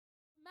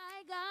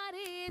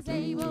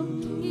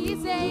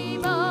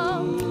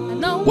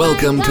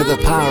Welcome to the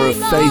power of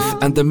faith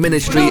and the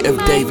ministry of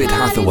David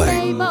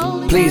Hathaway.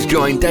 Please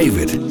join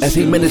David as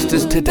he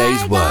ministers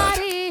today's word.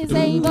 He is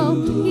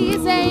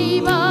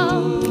able.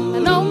 I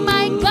know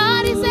my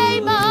God is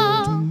able.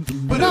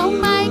 I know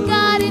my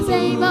God is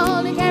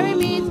able to carry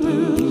me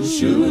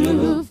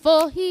through.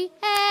 For he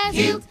has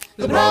healed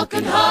the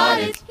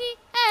brokenhearted. He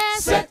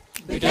has set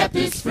the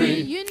captives free.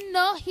 You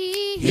know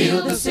he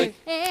healed the sick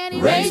and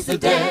he raised the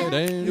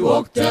dead. He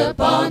walked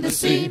upon the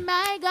sea.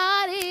 My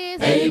God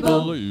is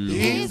able.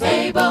 He's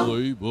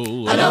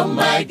able. I know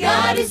my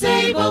God is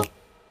able.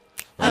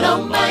 I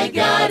know my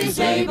God is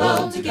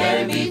able to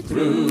carry me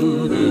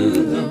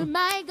through.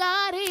 My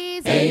God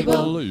is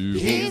able.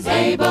 He's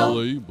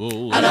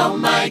able. I know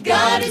my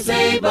God is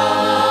able.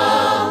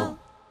 I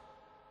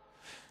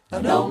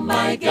know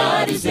my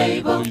God is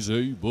able.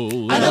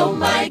 I know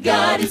my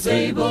God is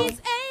able.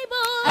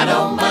 I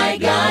know my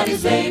God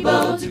is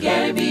able to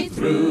carry me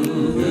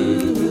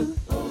through.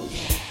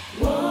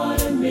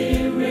 What a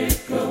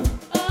miracle.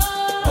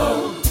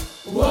 Oh,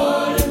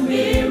 what a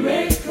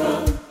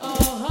miracle.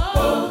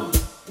 Oh,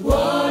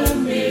 what a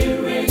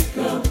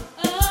miracle.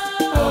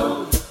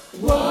 Oh,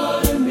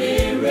 what a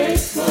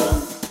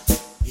miracle.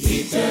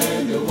 He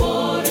turned the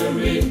water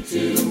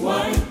into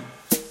wine.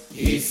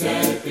 He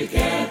set the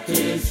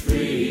captives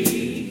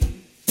free.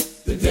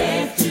 The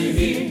deaf to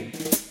hear,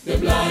 the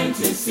blind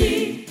to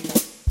see.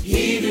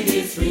 Healing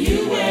is for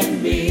you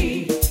and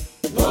me.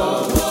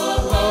 Oh,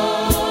 oh,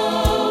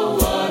 oh,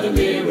 what a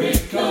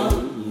miracle.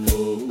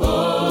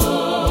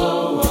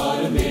 Oh,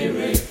 what a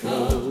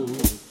miracle.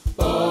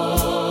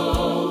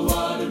 Oh,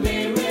 what a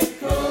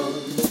miracle.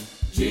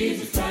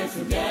 Jesus Christ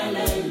from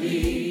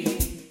Galilee.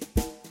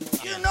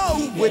 You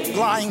know, with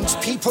blind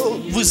people,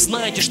 Вы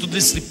знаете, что для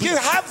you слепых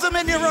have them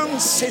in your own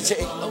city.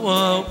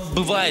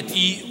 бывает,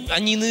 и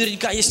они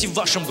наверняка есть и в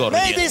вашем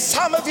городе. Maybe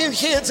some of you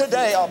here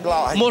today are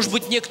blind. Может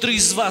быть, некоторые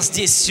из вас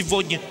здесь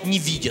сегодня не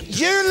видят.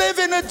 You live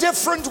in a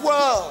different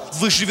world.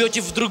 Вы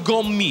живете в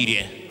другом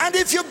мире. And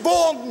if you're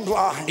born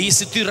blind, И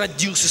если ты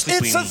родился it's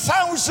слепым,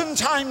 1,000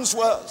 times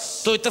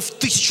worse. то это в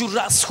 1000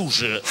 раз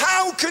хуже.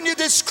 How can you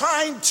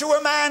describe to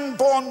a man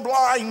born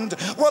blind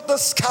what the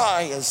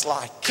sky is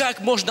like? Как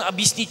можно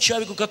объяснить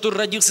человеку, который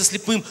родился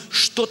слепым,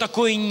 что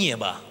такое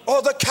небо?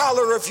 Or the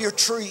color of your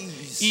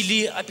trees?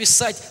 Или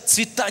описать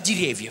цвета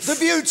деревьев, The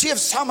beauty of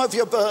some of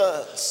your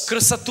birds?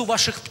 красоту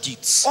ваших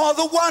птиц? Or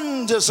the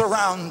wonders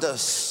around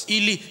us?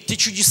 Или те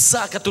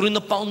чудеса, которые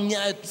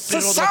наполняют For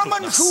природу вокруг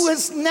someone нас? who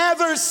has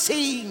never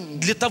seen,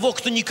 Для того,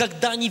 кто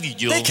никогда не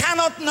видел, they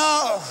cannot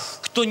know,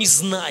 кто не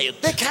знает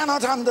they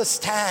cannot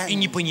и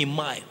не understand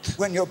понимает,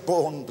 when you're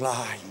born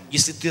blind.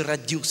 если ты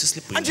родился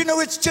слепым. And you know,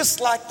 it's just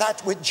like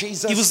that with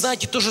И вы Jesus.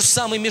 знаете, то же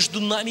самое между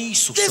нами и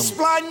This Иисусом.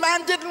 blind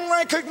man didn't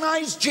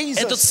recognize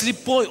Этот Jesus.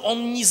 слепой,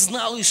 он не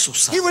знал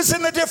Иисуса. He was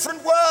in a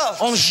different world.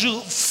 Он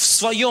жил в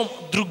своем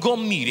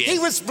другом He мире.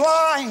 was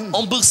blind.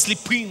 Он был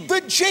слепым.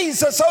 But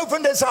Jesus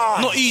opened his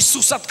Но eyes.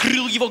 Иисус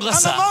открыл его And the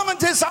глаза.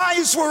 moment his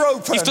eyes were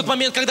И в тот open,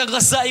 момент, когда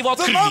глаза его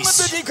the moment открылись,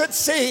 that he could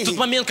see, в тот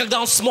момент, когда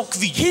он смог he's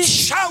видеть,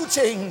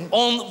 shouting,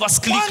 он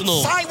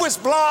воскликнул: once I was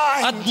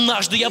blind,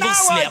 однажды я был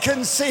now I слеп,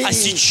 can see. а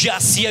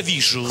сейчас я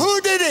вижу.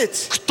 Who did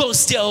it? Кто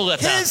сделал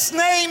это? His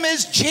name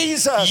is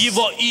Jesus.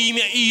 Его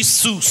имя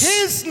Иисус.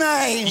 His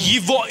name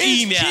Его is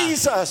имя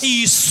Jesus.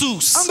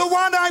 Иисус. And the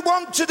one I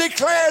want to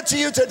declare to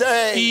you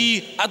today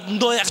И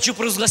одно я хочу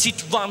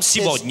провозгласить вам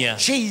сегодня.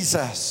 is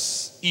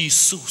Jesus, the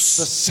Иисус,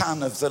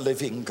 Son of the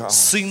living God.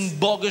 Сын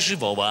Бога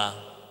Живого.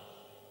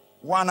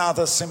 One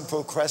other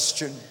simple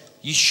question,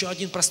 Еще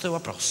один простой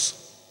вопрос.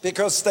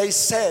 because they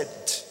said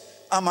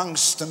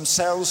amongst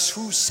themselves,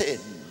 who sinned?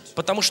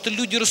 Потому что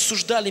люди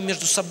рассуждали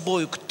между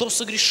собой, кто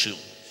согрешил.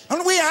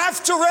 And we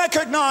have to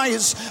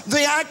recognize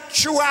the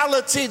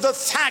actuality, the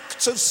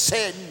fact of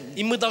sin.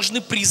 И мы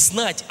должны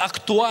признать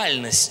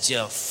актуальность,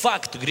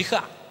 факт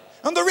греха.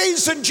 And the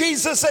reason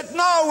Jesus said,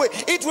 no,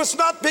 it was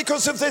not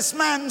because of this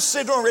man's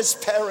sin or his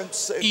parents'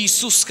 sin.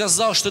 Иисус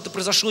сказал, что это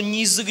произошло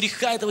не из-за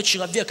греха этого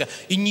человека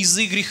и не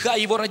из-за греха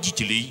его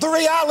родителей. The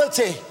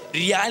reality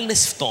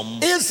Реальность в том,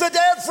 is that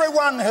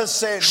everyone has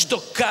sinned.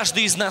 что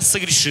каждый из нас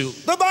согрешил.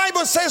 The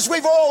Bible says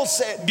we've all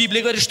sinned.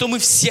 Библия говорит, что мы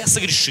все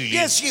согрешили.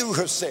 Yes, you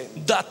have sinned.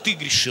 Да, ты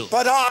грешил.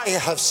 But I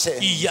have И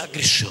sinned. я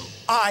грешил.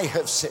 I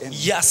have sinned.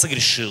 Я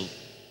согрешил.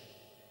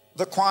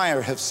 The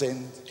choir have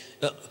sinned.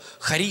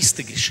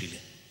 Хористы грешили.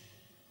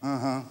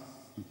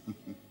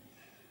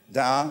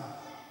 Da.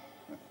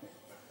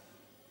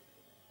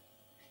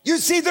 You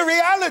see, the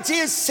reality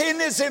is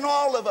sin is in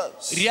all of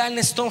us.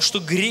 Реальность в том, что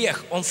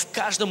грех, он в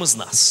каждом из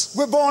нас.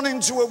 We're born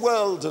into a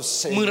world of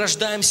Мы sin.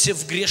 рождаемся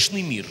в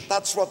грешный мир.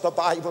 That's what the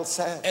Bible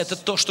says. Это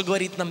то, что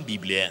говорит нам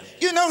Библия.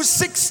 You know,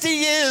 60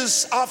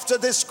 years after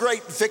this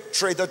great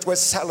victory that we're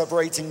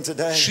celebrating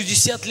today,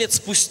 60 лет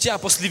спустя,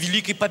 после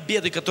великой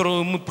победы,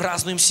 которую мы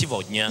празднуем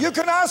сегодня, you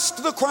can ask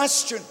the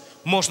question,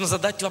 можно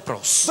задать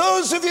вопрос.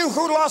 those of you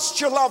who lost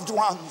your loved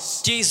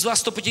ones, Те из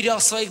вас, кто потерял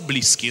своих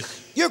близких,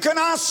 you can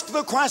ask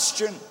the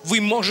question,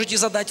 вы можете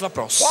задать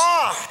вопрос.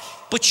 why?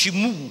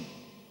 Почему?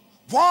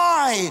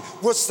 Why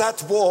was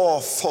that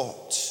war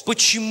fought?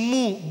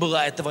 Почему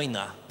была эта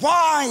война?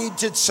 Why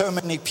did so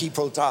many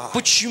people die?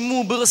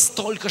 Почему было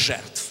столько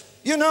жертв?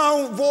 You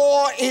know,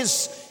 war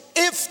is,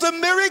 if the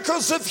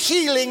miracles of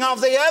healing are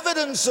the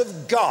evidence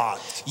of God,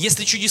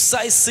 Если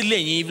чудеса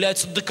исцеления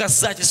являются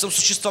доказательством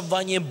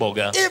существования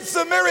Бога, if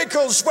the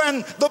miracles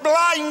when the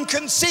blind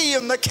can see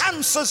and the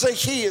cancers are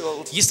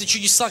healed, если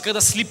чудеса,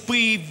 когда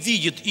слепые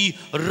видят и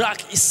рак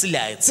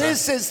исцеляется,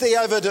 this is the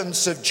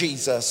evidence of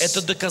Jesus.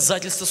 это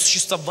доказательство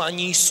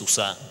существования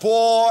Иисуса.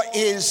 War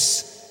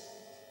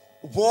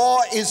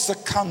is the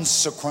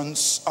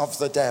consequence of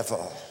the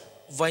devil.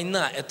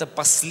 Война – это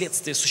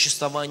последствие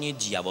существования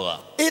дьявола.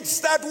 It's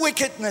that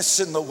wickedness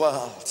in the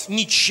world.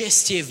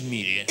 Нечестие в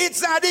мире. It's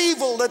that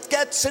evil that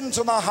gets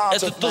into the heart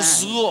Это of то man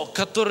зло,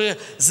 которое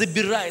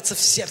забирается в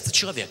сердце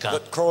человека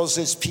that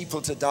causes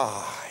people to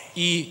die.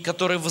 и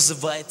которое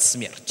вызывает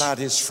смерть. That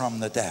is from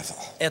the devil.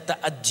 Это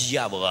от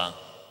дьявола.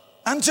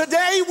 And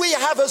today we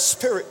have a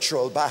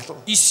spiritual battle.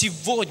 И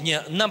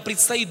сегодня нам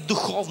предстоит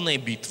духовная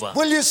битва.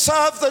 Will you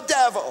serve the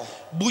devil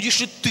Будешь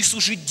ли ты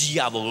служить or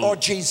дьяволу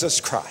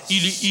Jesus Christ?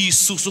 или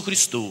Иисусу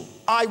Христу?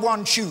 I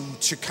want you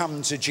to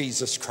come to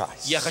Jesus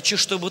Christ. Я хочу,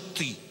 чтобы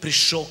ты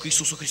пришел к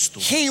Иисусу Христу.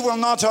 He will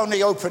not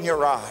only open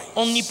your eyes,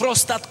 Он не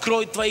просто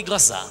откроет твои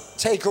глаза,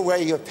 take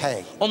away your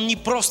pain, Он не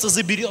просто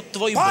заберет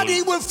твою but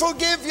He боль, will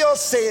forgive your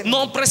sin.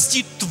 но Он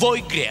простит твой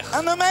грех.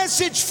 And the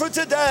message for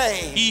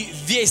today И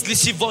весь для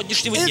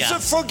сегодняшнего is дня a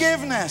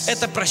forgiveness. –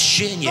 это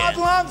прощение. God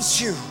loves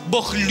you.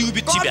 Бог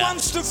любит God тебя.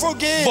 wants to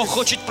forgive. Бог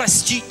хочет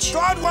простить.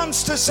 God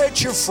wants to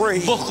set you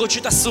free. Бог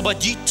хочет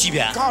освободить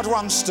тебя. God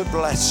wants to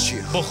bless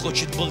you. Бог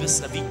хочет благословить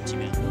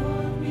тебя.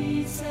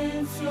 We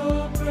sense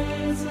your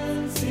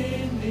presence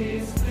in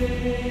this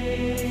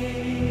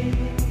place,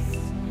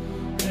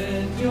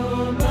 and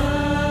your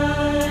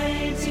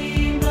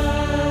mighty,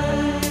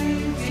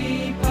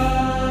 mighty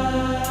power.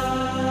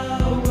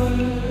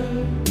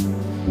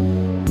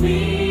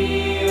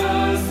 We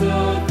are so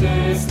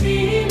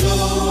thirsty,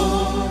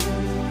 Lord.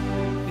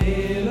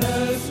 Fill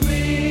us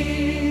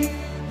with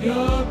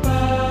your power.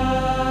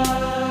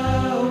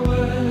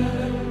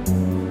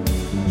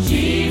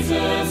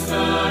 Jesus,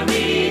 our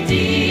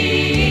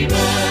Redeemer,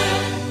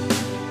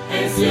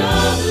 as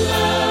your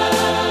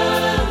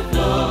blood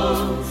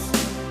flows,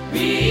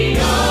 we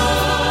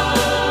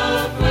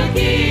are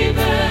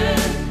forgiven.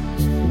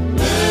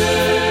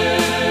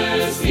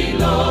 Mercy,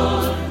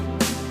 Lord,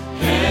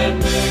 have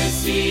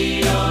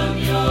mercy on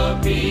your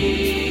people.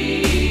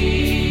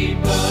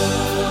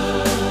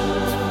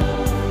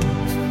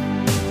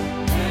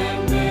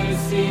 Have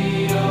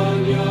mercy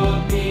on your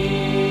people.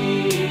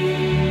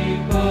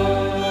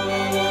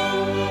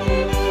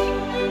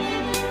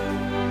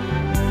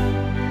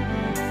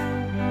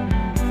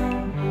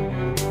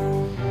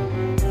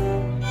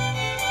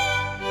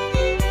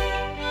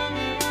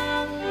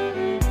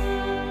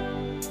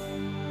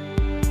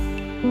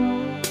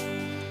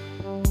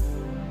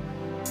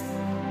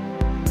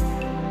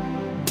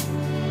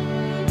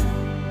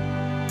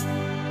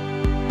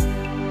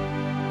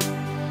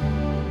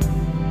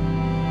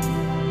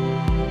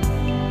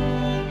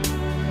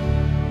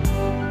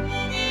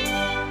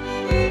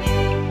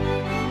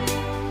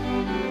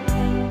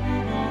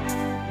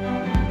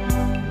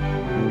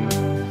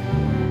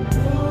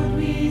 Lord,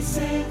 we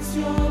sense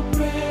your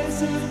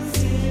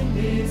presence in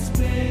this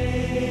place,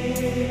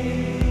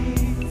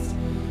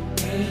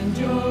 and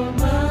your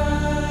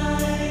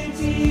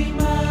mighty,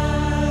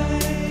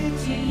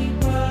 mighty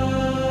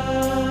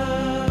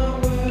power.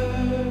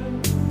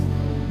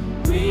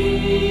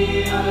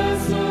 We are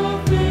so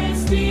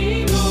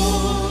thirsty,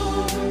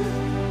 Lord.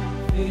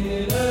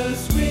 Fill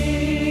us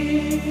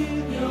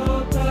with your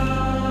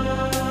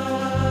power.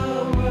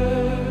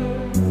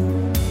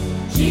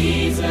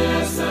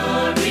 Jesus,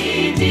 our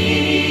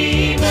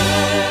Redeemer,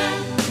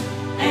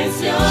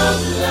 as your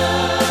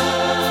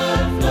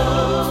blood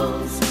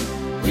flows,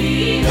 we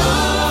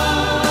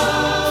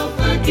are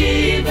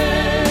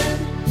forgiven.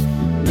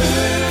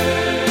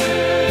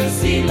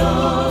 Mercy,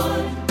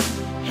 Lord,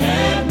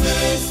 have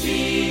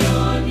mercy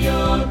on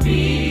your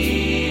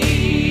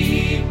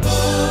people.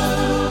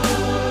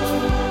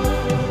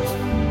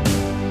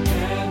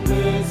 Have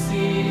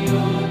mercy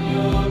on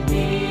your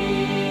people.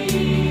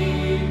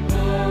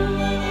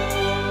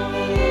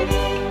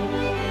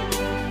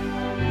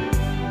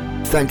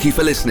 Thank you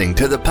for listening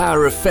to The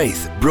Power of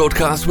Faith,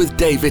 broadcast with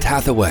David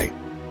Hathaway.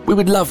 We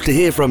would love to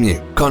hear from you.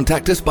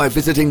 Contact us by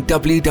visiting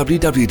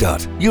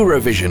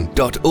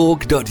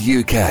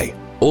www.eurovision.org.uk.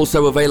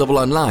 Also available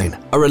online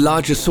are a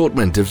large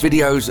assortment of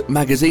videos,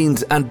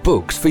 magazines and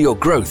books for your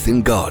growth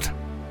in God.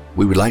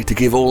 We would like to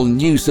give all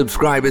new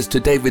subscribers to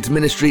David's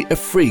ministry a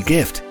free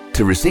gift.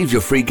 To receive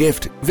your free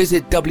gift,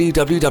 visit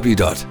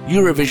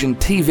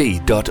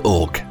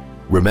www.eurovisiontv.org.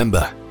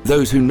 Remember,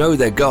 those who know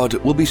their God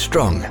will be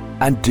strong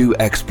and do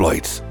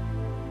exploits.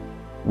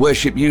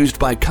 Worship used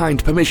by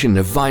kind permission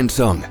of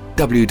Vinesong,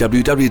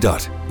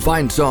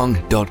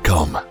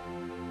 www.vinesong.com.